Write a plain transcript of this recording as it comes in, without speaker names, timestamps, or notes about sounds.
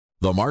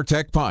The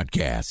MarTech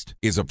Podcast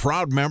is a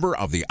proud member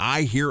of the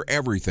I Hear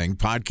Everything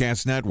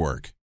Podcast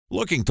Network.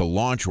 Looking to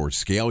launch or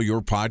scale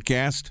your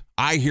podcast?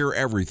 I Hear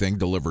Everything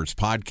delivers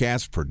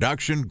podcast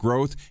production,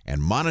 growth,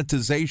 and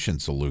monetization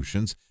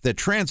solutions that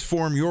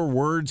transform your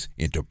words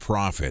into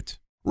profit.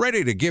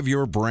 Ready to give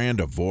your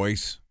brand a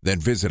voice? Then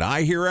visit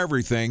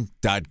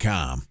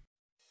iheareverything.com.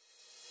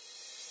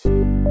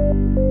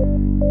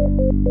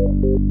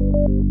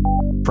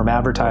 From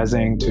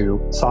advertising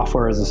to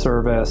software as a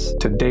service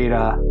to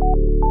data.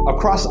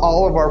 Across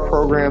all of our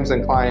programs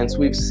and clients,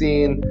 we've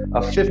seen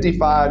a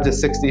 55 to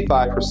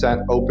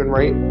 65% open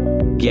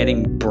rate.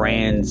 Getting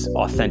brands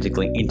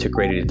authentically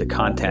integrated into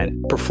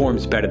content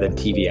performs better than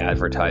TV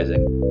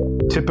advertising.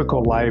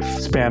 Typical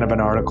lifespan of an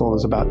article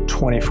is about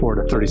 24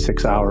 to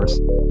 36 hours.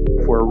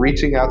 If we're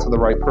reaching out to the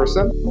right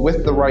person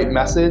with the right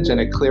message and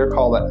a clear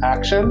call to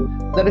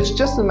action, then it's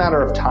just a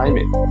matter of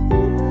timing.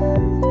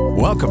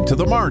 Welcome to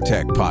the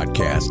MarTech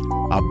Podcast,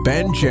 a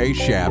Ben J.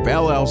 Schaap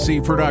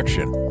LLC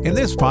production. In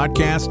this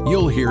podcast,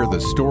 you'll hear the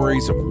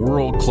stories of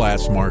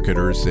world-class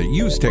marketers that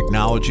use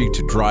technology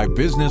to drive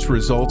business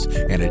results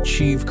and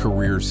achieve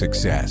career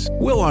success.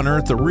 We'll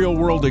unearth the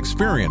real-world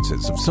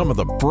experiences of some of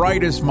the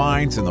brightest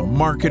minds in the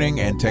marketing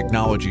and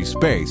technology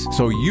space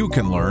so you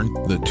can learn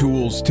the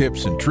tools,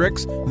 tips, and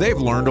tricks they've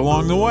learned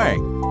along the way.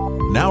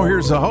 Now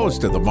here's the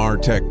host of the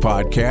MarTech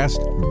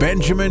Podcast,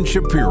 Benjamin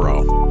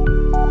Shapiro.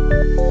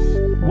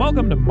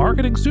 Welcome to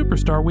Marketing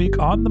Superstar Week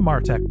on the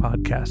MarTech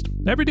Podcast.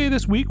 Every day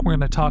this week, we're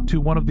going to talk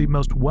to one of the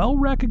most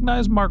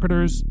well-recognized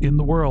marketers in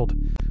the world.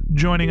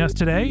 Joining us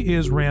today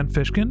is Rand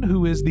Fishkin,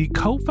 who is the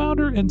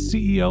co-founder and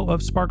CEO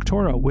of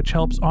SparkToro, which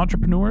helps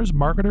entrepreneurs,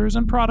 marketers,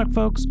 and product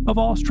folks of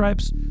all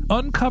stripes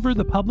uncover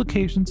the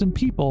publications and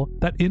people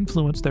that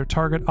influence their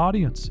target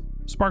audience.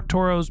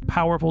 SparkToro's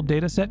powerful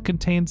dataset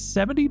contains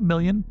 70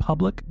 million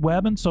public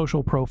web and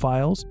social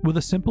profiles with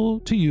a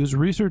simple-to-use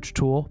research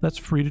tool that's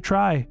free to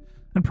try.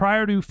 And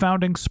prior to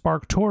founding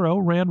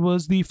SparkToro, Rand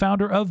was the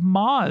founder of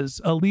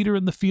Moz, a leader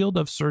in the field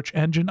of search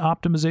engine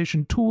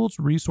optimization tools,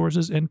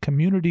 resources, and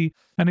community.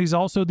 And he's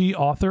also the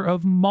author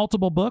of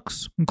multiple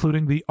books,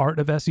 including The Art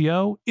of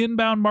SEO,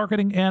 Inbound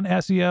Marketing and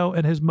SEO,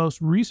 and his most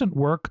recent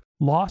work,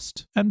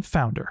 Lost and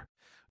Founder.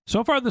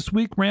 So far this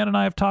week, Rand and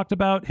I have talked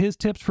about his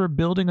tips for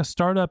building a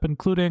startup,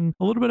 including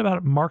a little bit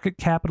about market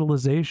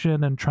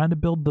capitalization and trying to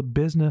build the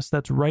business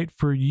that's right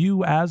for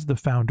you as the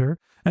founder.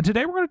 And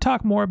today we're going to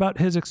talk more about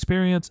his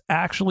experience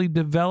actually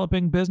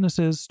developing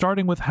businesses,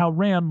 starting with how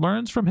Rand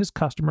learns from his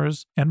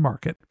customers and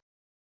market.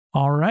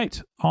 All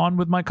right, on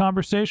with my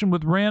conversation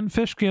with Rand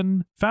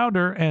Fishkin,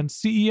 founder and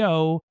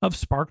CEO of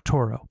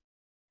SparkToro.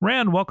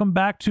 Rand, welcome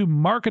back to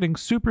Marketing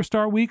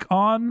Superstar Week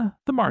on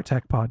the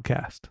MarTech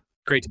Podcast.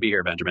 Great to be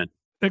here, Benjamin.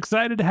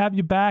 Excited to have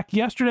you back.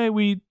 Yesterday,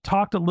 we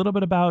talked a little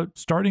bit about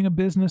starting a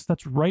business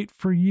that's right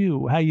for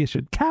you, how you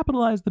should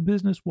capitalize the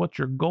business, what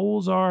your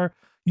goals are.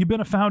 You've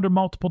been a founder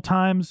multiple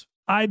times.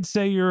 I'd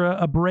say you're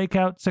a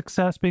breakout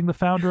success being the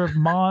founder of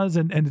Moz,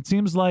 and it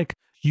seems like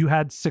you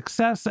had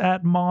success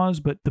at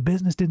Moz, but the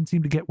business didn't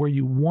seem to get where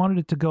you wanted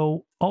it to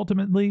go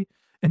ultimately,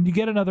 and you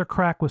get another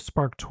crack with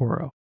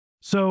SparkToro.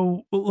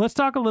 So let's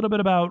talk a little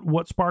bit about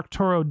what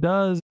SparkToro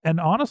does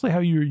and honestly how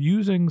you're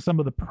using some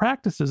of the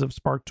practices of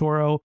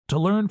SparkToro to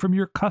learn from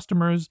your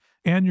customers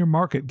and your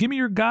market. Give me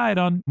your guide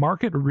on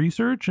market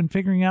research and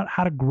figuring out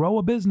how to grow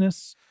a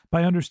business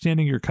by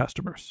understanding your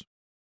customers.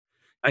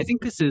 I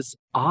think this is,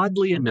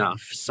 oddly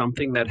enough,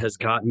 something that has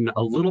gotten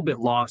a little bit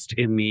lost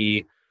in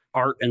the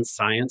art and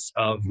science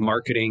of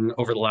marketing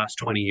over the last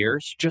 20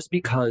 years, just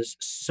because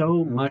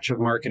so much of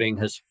marketing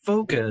has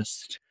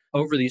focused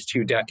over these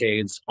 2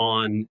 decades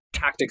on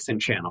tactics and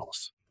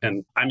channels.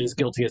 And I'm as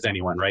guilty as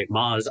anyone, right?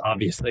 Moz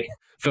obviously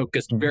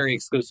focused very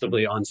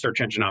exclusively on search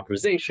engine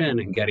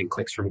optimization and getting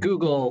clicks from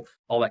Google,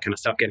 all that kind of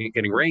stuff,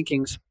 getting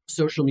rankings.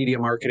 Social media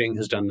marketing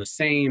has done the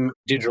same.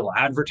 Digital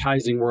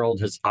advertising world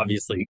has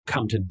obviously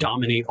come to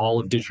dominate all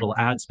of digital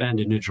ad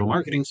spend and digital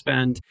marketing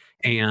spend.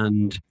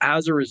 And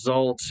as a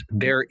result,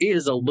 there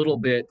is a little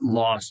bit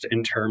lost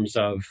in terms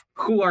of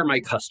who are my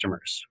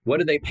customers? What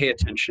do they pay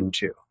attention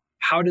to?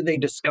 How do they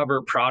discover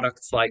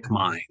products like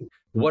mine?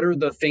 What are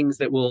the things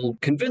that will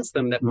convince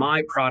them that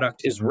my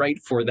product is right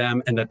for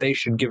them and that they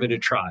should give it a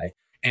try?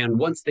 And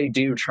once they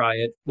do try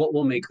it, what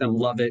will make them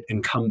love it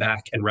and come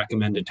back and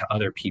recommend it to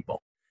other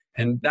people?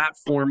 And that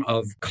form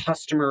of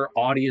customer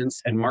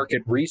audience and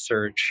market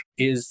research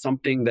is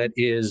something that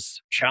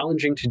is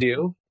challenging to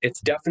do. It's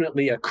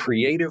definitely a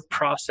creative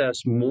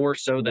process more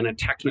so than a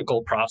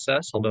technical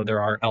process, although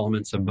there are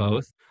elements of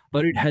both.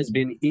 But it has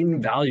been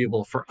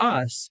invaluable for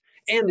us.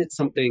 And it's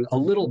something a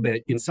little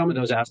bit in some of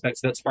those aspects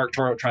that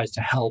SparkToro tries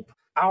to help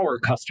our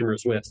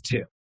customers with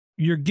too.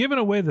 You're giving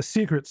away the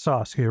secret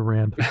sauce here,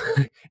 Rand.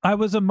 I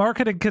was a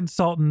marketing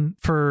consultant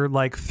for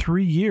like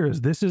 3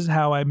 years. This is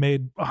how I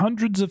made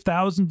hundreds of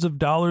thousands of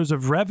dollars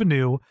of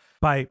revenue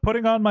by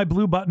putting on my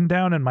blue button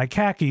down and my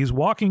khakis,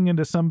 walking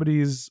into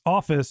somebody's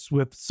office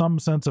with some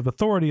sense of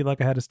authority,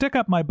 like I had to stick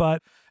up my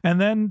butt,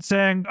 and then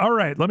saying, all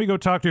right, let me go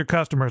talk to your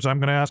customers. I'm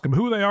going to ask them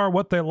who they are,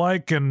 what they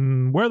like,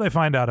 and where they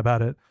find out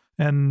about it.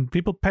 And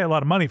people pay a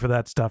lot of money for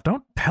that stuff.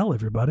 Don't tell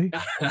everybody.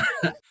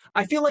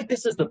 I feel like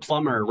this is the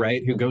plumber,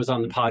 right, who goes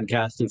on the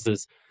podcast and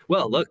says,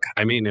 well, look,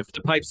 I mean, if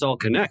the pipes all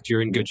connect,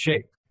 you're in good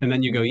shape. And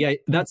then you go, yeah,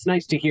 that's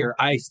nice to hear.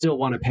 I still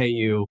want to pay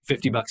you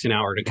 $50 an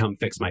hour to come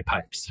fix my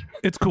pipes.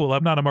 It's cool.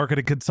 I'm not a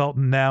marketing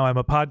consultant now. I'm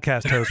a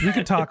podcast host. We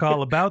can talk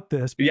all about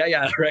this.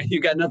 Yeah, right. You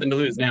got nothing to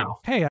lose now.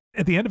 Hey,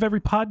 at the end of every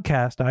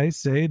podcast, I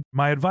say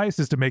my advice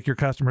is to make your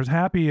customers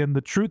happy. And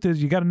the truth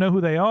is you got to know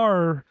who they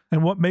are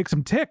and what makes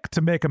them tick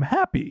to make them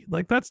happy.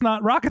 Like, that's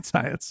not rocket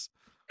science.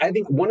 I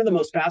think one of the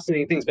most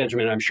fascinating things,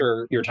 Benjamin, I'm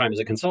sure your time as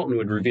a consultant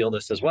would reveal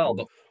this as well,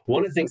 but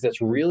one of the things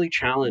that's really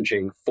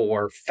challenging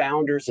for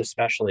founders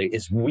especially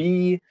is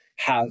we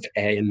have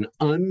an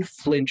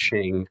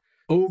unflinching,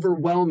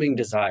 overwhelming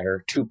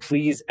desire to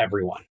please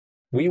everyone.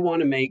 We want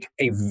to make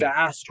a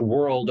vast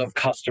world of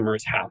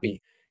customers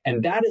happy.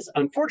 And that is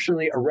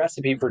unfortunately a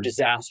recipe for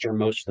disaster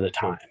most of the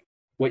time.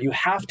 What you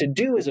have to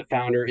do as a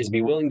founder is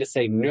be willing to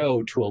say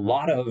no to a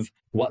lot of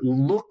what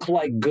look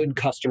like good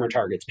customer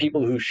targets,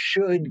 people who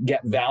should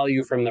get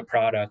value from the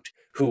product,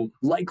 who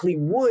likely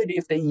would,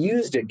 if they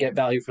used it, get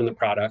value from the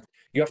product.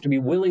 You have to be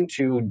willing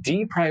to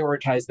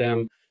deprioritize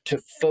them to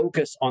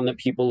focus on the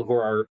people who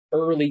are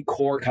early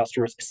core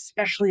customers,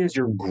 especially as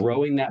you're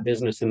growing that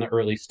business in the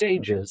early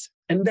stages.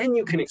 And then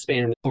you can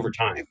expand over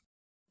time.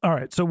 All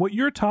right. So what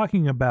you're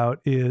talking about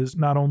is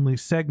not only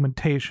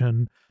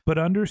segmentation, but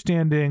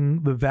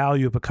understanding the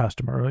value of a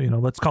customer. You know,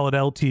 let's call it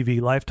LTV,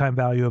 lifetime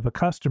value of a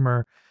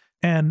customer,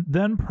 and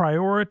then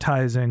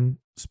prioritizing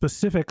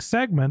specific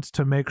segments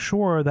to make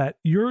sure that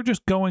you're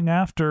just going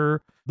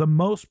after the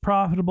most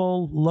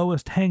profitable,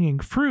 lowest hanging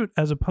fruit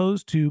as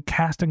opposed to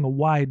casting a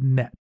wide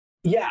net.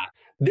 Yeah,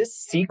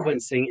 this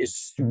sequencing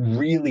is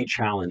really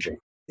challenging.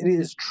 It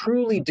is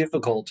truly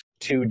difficult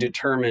to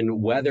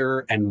determine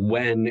whether and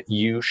when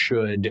you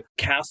should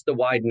cast the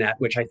wide net,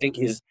 which I think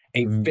is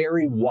a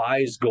very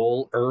wise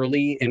goal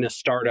early in a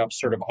startup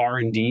sort of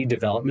R&D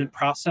development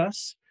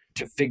process,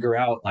 to figure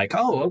out like,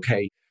 oh,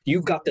 okay,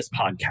 you've got this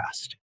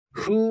podcast.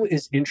 Who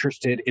is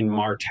interested in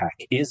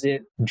MarTech? Is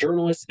it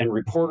journalists and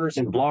reporters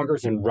and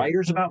bloggers and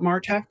writers about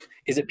MarTech?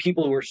 Is it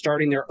people who are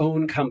starting their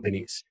own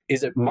companies?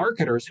 Is it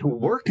marketers who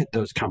work at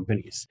those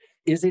companies?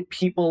 Is it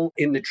people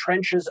in the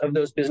trenches of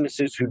those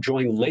businesses who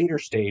join later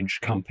stage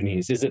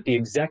companies? Is it the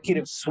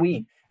executive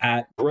suite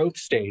at growth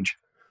stage?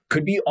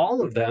 Could be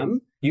all of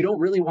them. You don't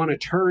really want to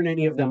turn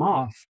any of them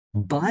off.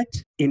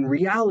 But in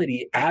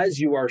reality, as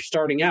you are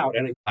starting out,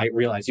 and I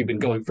realize you've been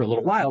going for a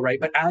little while, right?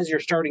 But as you're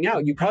starting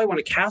out, you probably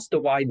want to cast the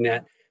wide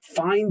net,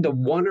 find the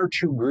one or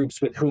two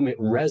groups with whom it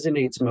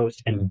resonates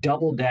most, and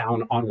double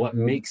down on what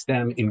makes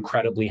them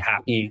incredibly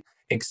happy,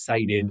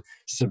 excited,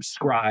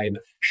 subscribe,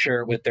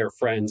 share it with their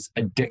friends,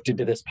 addicted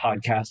to this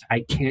podcast. I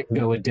can't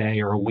go a day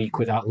or a week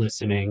without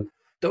listening.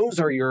 Those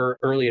are your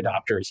early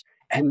adopters.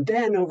 And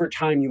then over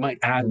time, you might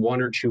add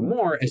one or two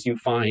more as you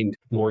find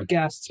more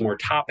guests, more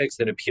topics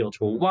that appeal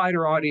to a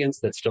wider audience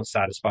that's still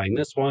satisfying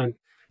this one.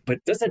 But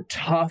that's a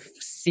tough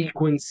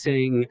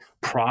sequencing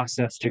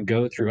process to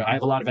go through. I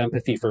have a lot of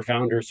empathy for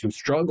founders who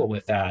struggle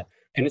with that.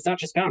 And it's not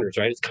just founders,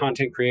 right? It's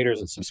content creators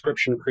and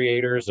subscription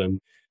creators and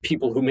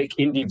people who make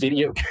indie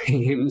video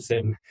games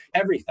and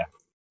everything.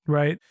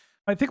 Right.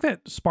 I think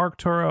that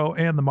SparkToro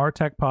and the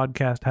MarTech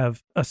podcast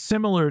have a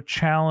similar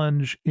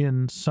challenge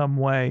in some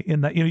way,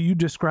 in that, you know, you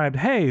described,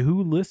 hey,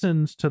 who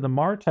listens to the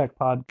MarTech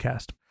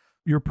podcast?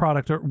 Your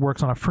product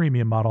works on a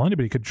freemium model.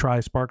 Anybody could try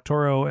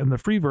SparkToro, and the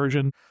free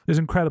version is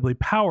incredibly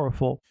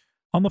powerful.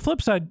 On the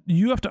flip side,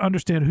 you have to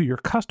understand who your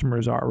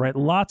customers are, right?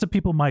 Lots of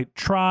people might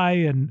try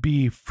and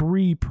be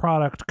free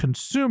product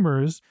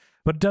consumers,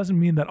 but it doesn't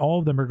mean that all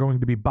of them are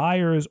going to be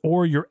buyers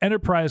or your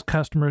enterprise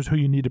customers who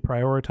you need to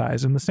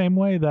prioritize. In the same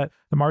way that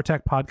the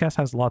MarTech podcast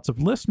has lots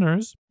of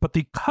listeners, but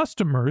the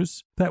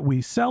customers that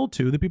we sell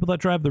to, the people that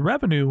drive the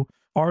revenue,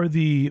 are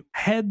the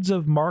heads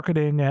of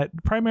marketing at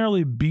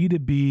primarily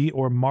B2B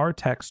or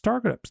MarTech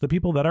startups, the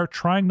people that are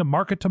trying to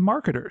market to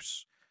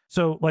marketers.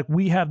 So like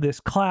we have this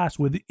class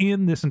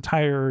within this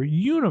entire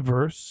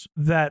universe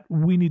that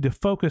we need to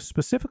focus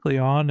specifically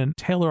on and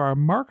tailor our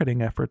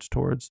marketing efforts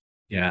towards.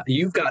 Yeah,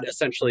 you've got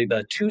essentially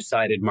the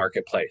two-sided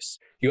marketplace.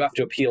 You have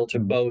to appeal to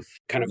both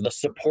kind of the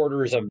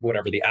supporters of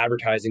whatever the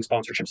advertising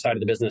sponsorship side of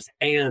the business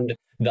and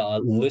the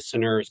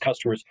listeners,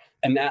 customers.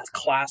 And that's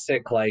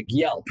classic like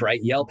Yelp, right?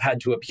 Yelp had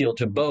to appeal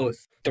to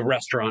both the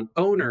restaurant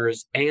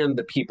owners and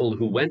the people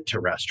who went to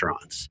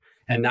restaurants.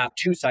 And that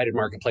two-sided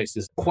marketplace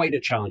is quite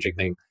a challenging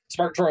thing.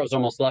 SparkToro is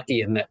almost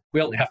lucky in that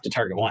we only have to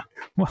target one.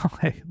 Well,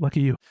 hey,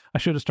 lucky you. I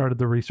should have started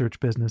the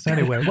research business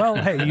anyway. Well,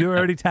 hey, you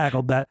already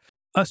tackled that.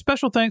 A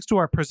special thanks to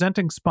our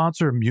presenting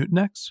sponsor,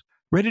 Mutinex.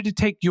 Ready to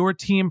take your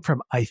team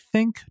from I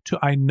think to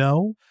I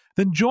know?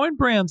 Then join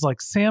brands like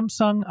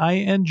Samsung,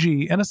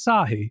 ING, and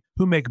Asahi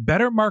who make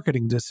better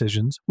marketing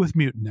decisions with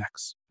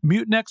Mutinex.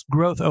 Mutinex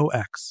Growth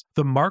OS,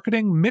 the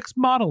marketing mix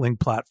modeling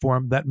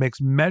platform that makes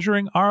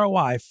measuring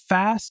ROI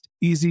fast,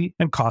 easy,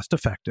 and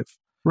cost-effective.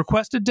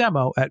 Request a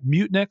demo at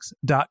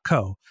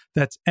mutinex.co.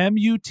 That's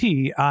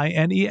MUTINEX.co.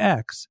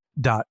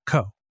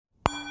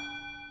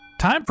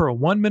 Time for a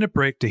 1-minute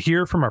break to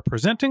hear from our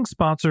presenting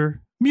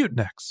sponsor,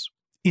 Mutinex.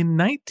 In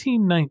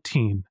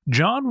 1919,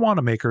 John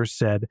Wanamaker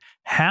said,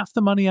 "Half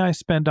the money I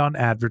spend on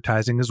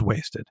advertising is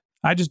wasted.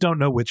 I just don't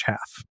know which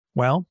half."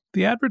 Well,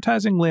 the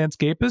advertising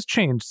landscape has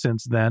changed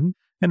since then,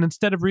 and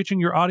instead of reaching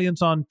your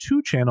audience on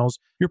 2 channels,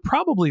 you're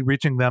probably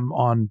reaching them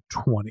on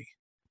 20.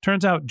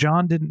 Turns out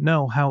John didn't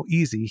know how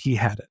easy he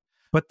had it.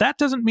 But that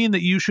doesn't mean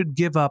that you should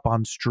give up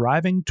on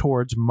striving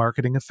towards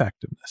marketing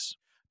effectiveness.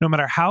 No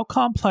matter how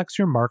complex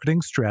your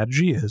marketing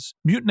strategy is,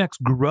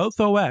 Mutinex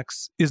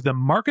GrowthOS is the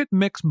market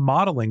mix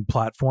modeling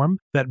platform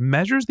that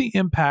measures the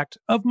impact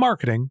of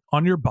marketing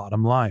on your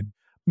bottom line.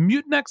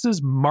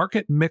 Mutinex's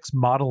market mix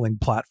modeling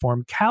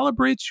platform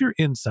calibrates your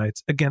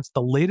insights against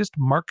the latest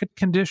market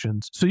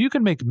conditions so you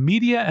can make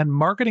media and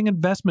marketing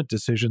investment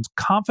decisions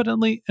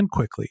confidently and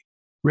quickly.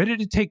 Ready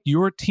to take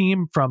your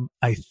team from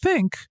I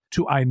think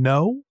to I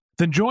know?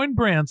 Then join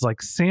brands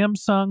like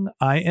Samsung,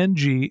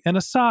 ING, and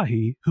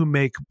Asahi who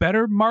make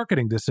better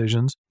marketing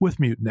decisions with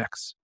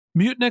Mutinex.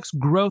 Mutinex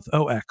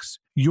GrowthOS.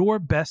 Your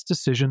best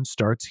decision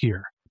starts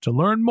here. To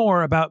learn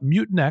more about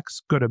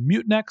Mutinex, go to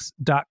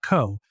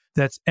mutinex.co.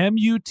 That's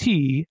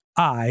MUTINEX.co.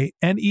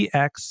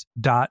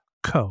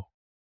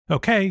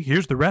 Okay,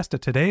 here's the rest of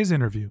today's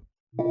interview.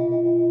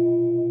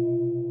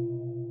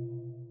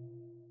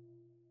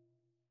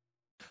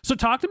 So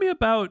talk to me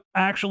about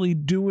actually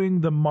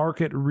doing the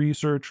market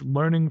research,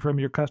 learning from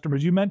your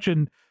customers. You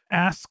mentioned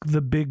ask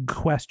the big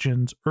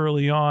questions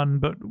early on,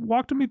 but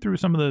walk to me through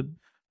some of the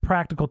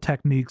practical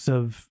techniques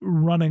of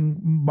running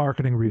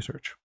marketing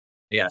research.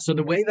 Yeah, so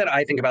the way that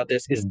I think about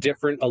this is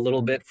different a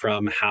little bit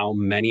from how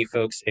many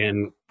folks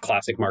in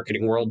classic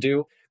marketing world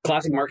do.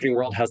 Classic marketing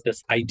world has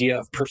this idea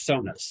of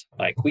personas.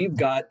 Like we've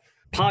got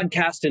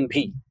Podcast and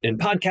Pete, and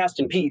Podcast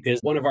and Pete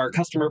is one of our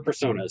customer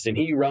personas, and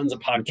he runs a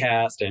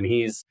podcast and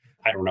he's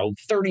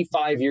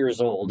 35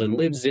 years old and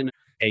lives in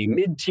a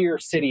mid-tier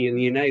city in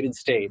the United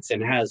States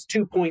and has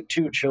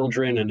 2.2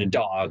 children and a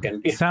dog.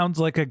 And sounds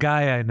like a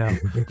guy I know.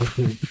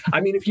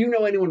 I mean, if you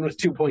know anyone with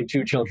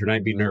 2.2 children,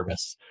 I'd be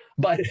nervous.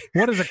 But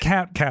what does a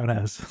cat count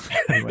as?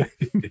 Anyway.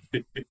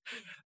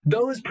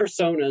 Those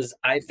personas,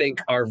 I think,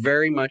 are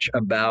very much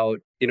about,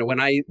 when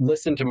I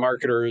listen to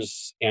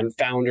marketers and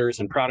founders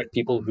and product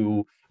people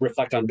who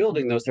reflect on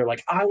building those, they're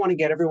like, I want to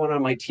get everyone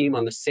on my team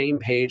on the same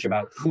page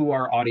about who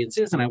our audience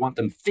is. And I want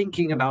them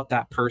thinking about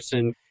that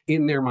person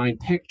in their mind,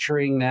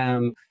 picturing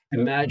them,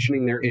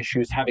 imagining their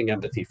issues, having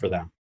empathy for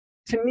them.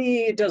 To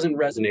me, it doesn't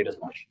resonate as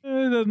much.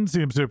 It doesn't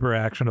seem super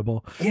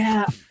actionable.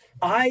 Yeah.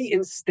 I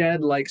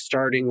instead like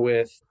starting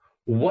with,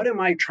 what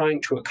am I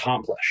trying to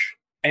accomplish?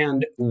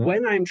 And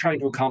when I'm trying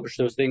to accomplish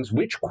those things,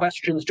 which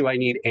questions do I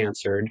need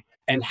answered?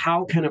 And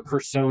how can a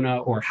persona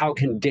or how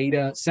can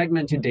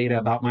segmented data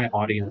about my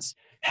audience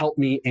help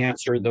me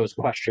answer those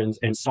questions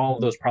and solve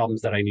those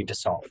problems that I need to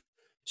solve?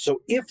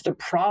 So if the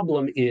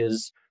problem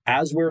is,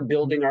 as we're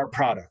building our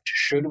product,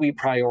 should we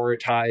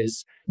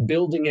prioritize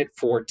building it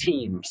for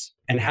teams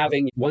and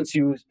once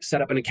you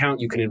set up an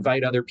account, you can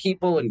invite other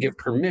people and give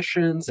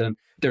permissions, and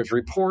there's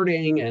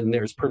reporting and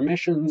there's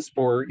permissions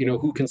for,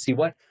 who can see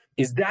what.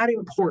 Is that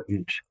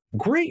important?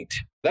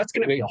 Great. That's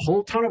going to be a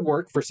whole ton of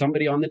work for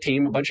somebody on the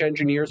team, a bunch of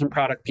engineers and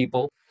product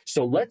people.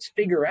 So let's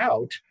figure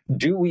out,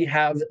 do we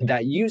have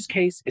that use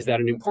case? Is that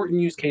an important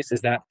use case?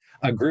 Is that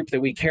a group that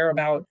we care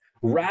about?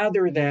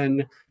 Rather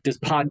than, does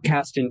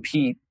Podcast and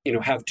Pete,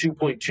 have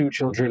 2.2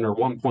 children or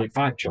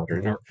 1.5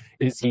 children? Or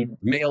is he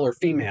male or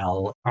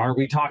female? Are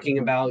we talking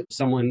about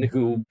someone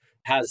who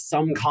has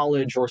some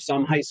college or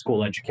some high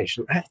school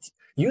education? That's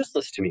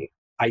useless to me.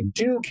 I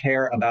do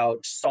care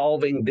about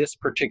solving this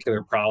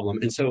particular problem.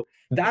 And so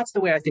that's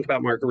the way I think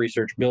about market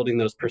research, building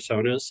those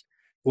personas.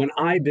 When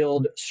I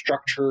build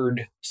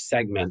structured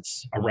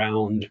segments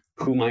around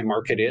who my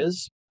market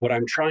is, what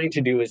I'm trying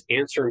to do is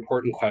answer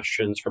important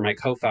questions for my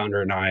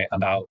co-founder and I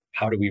about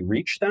how do we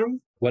reach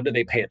them? What do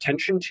they pay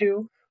attention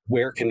to?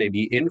 Where can they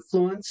be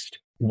influenced?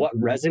 What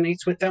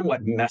resonates with them?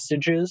 What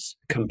messages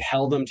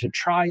compel them to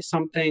try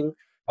something?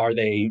 Are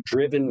they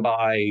driven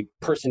by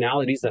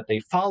personalities that they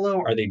follow?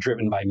 Are they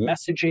driven by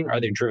messaging?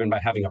 Are they driven by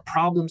having a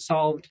problem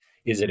solved?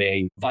 Is it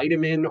a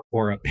vitamin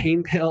or a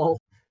pain pill?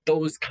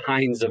 Those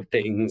kinds of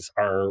things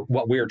are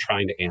what we're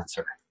trying to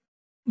answer.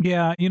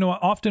 Yeah,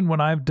 often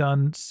when I've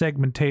done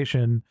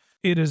segmentation,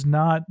 it is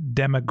not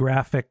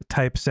demographic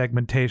type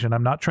segmentation.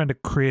 I'm not trying to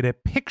create a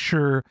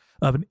picture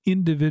of an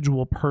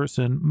individual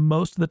person.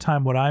 Most of the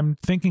time, what I'm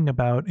thinking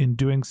about in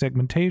doing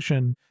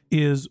segmentation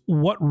is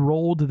what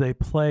role do they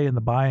play in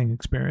the buying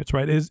experience,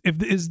 right? Is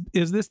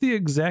this the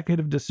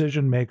executive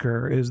decision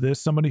maker? Is this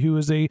somebody who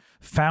is a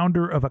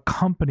founder of a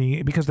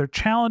company? Because their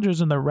challenges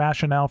and their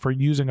rationale for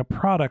using a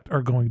product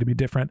are going to be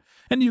different.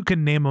 And you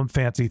can name them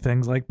fancy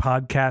things like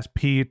Podcast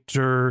Pete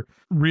or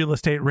Real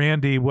Estate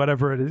Randy,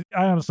 whatever it is.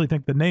 I honestly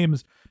think the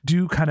names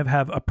do kind of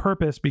have a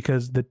purpose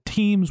because the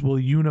teams will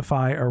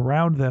unify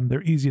around them.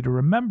 They're easy to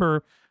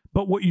remember.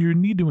 But what you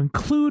need to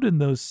include in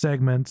those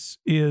segments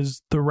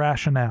is the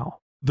rationale,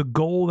 the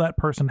goal that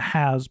person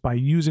has by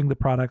using the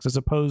products, as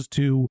opposed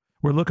to,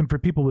 we're looking for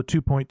people with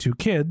 2.2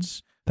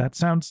 kids. That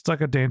sounds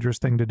like a dangerous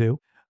thing to do.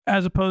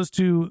 As opposed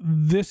to,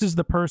 this is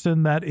the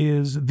person that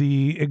is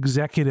the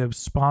executive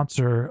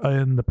sponsor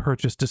in the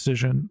purchase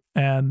decision.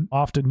 And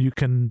often you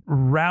can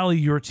rally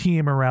your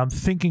team around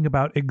thinking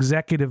about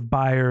executive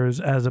buyers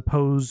as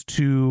opposed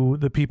to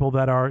the people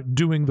that are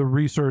doing the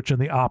research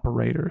and the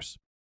operators.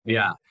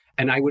 Yeah.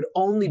 And I would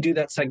only do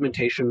that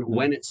segmentation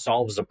when it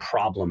solves a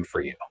problem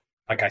for you.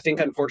 Like, I think,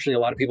 unfortunately, a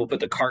lot of people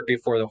put the cart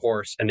before the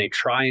horse and they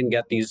try and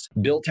get these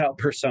built out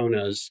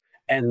personas.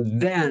 And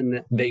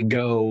then they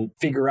go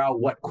figure out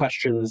what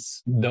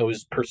questions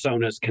those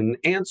personas can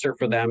answer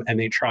for them. And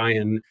they try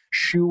and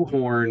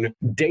shoehorn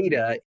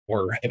data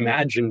or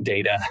imagined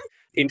data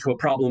into a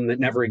problem that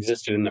never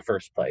existed in the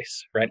first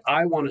place, right?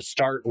 I want to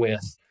start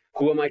with,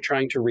 who am I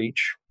trying to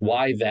reach?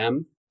 Why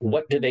them?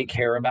 What do they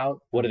care about?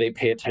 What do they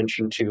pay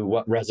attention to?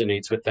 What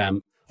resonates with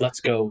them?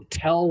 Let's go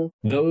tell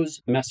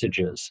those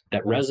messages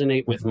that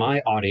resonate with my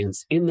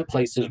audience in the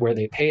places where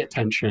they pay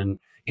attention,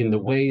 in the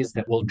ways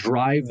that will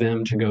drive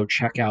them to go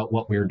check out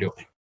what we're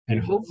doing.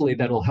 And hopefully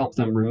that'll help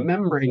them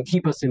remember and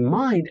keep us in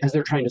mind as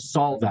they're trying to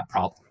solve that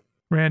problem.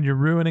 Rand, you're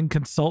ruining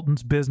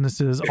consultants'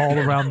 businesses all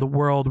around the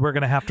world. We're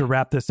going to have to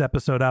wrap this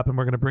episode up, and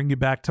we're going to bring you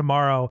back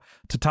tomorrow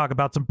to talk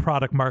about some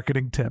product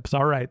marketing tips.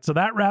 All right, so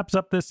that wraps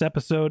up this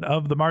episode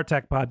of the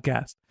MarTech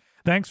Podcast.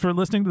 Thanks for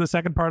listening to the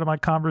second part of my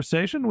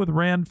conversation with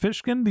Rand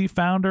Fishkin, the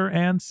founder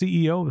and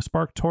CEO of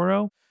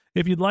SparkToro.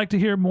 If you'd like to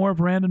hear more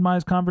of Rand and my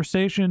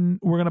conversation,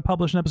 we're going to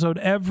publish an episode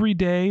every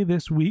day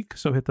this week,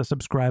 so hit the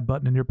subscribe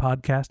button in your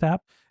podcast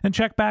app. And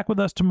check back with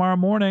us tomorrow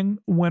morning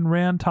when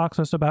Rand talks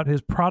us about his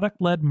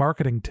product-led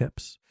marketing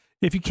tips.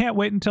 If you can't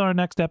wait until our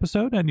next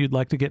episode and you'd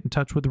like to get in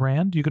touch with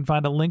Rand, you can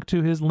find a link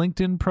to his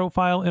LinkedIn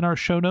profile in our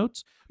show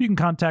notes. You can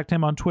contact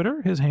him on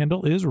Twitter. His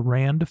handle is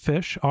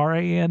Randfish,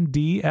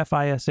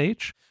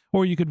 RANDFISH.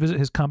 Or you could visit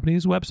his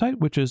company's website,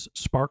 which is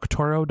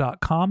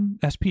sparktoro.com,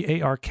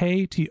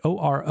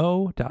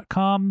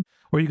 SPARKTORO.com.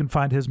 Or you can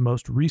find his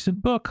most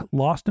recent book,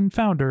 Lost and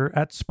Founder,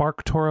 at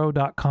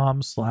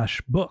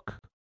sparktoro.com/book.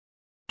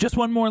 Just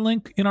one more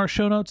link in our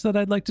show notes that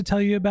I'd like to tell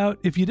you about.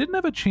 If you didn't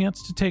have a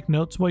chance to take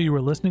notes while you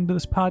were listening to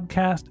this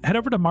podcast, head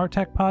over to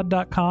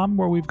martechpod.com,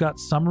 where we've got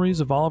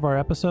summaries of all of our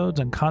episodes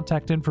and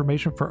contact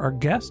information for our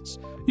guests.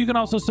 You can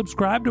also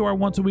subscribe to our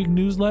once-a-week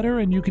newsletter,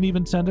 and you can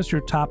even send us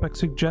your topic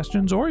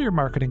suggestions or your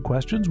marketing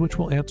questions, which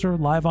we'll answer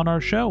live on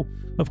our show.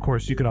 Of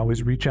course, you can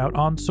always reach out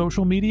on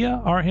social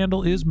media. Our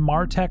handle is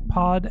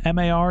MarTechPod,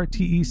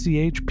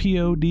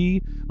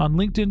 MarTechPod, on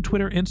LinkedIn,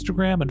 Twitter,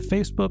 Instagram, and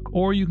Facebook,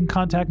 or you can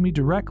contact me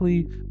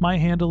directly. My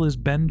handle is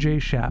Ben J.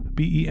 Shap,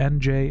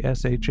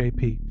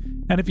 BenJShap.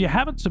 And if you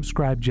haven't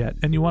subscribed yet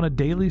and you want a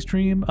daily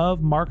stream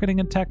of marketing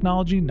and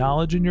technology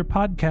knowledge in your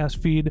podcast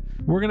feed,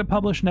 we're going to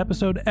publish an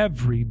episode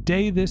every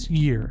day this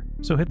year.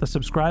 So hit the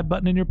subscribe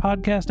button in your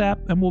podcast app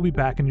and we'll be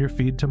back in your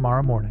feed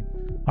tomorrow morning.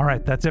 All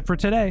right, that's it for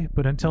today.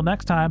 But until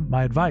next time,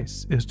 my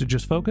advice is to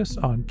just focus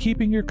on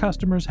keeping your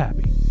customers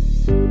happy.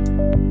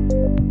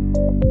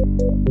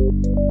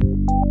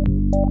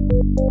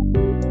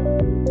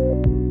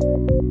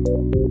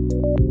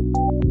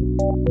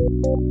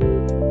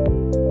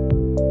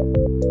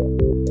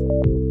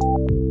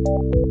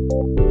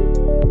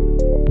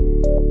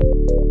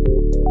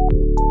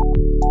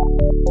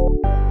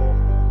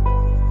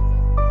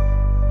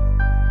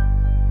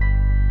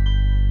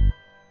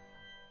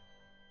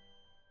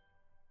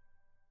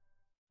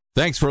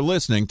 Thanks for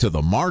listening to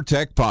the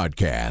MarTech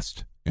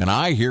Podcast, an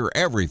I Hear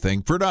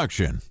Everything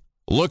production.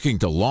 Looking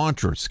to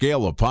launch or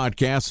scale a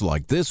podcast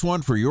like this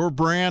one for your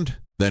brand?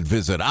 Then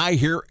visit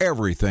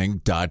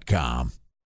iheareverything.com.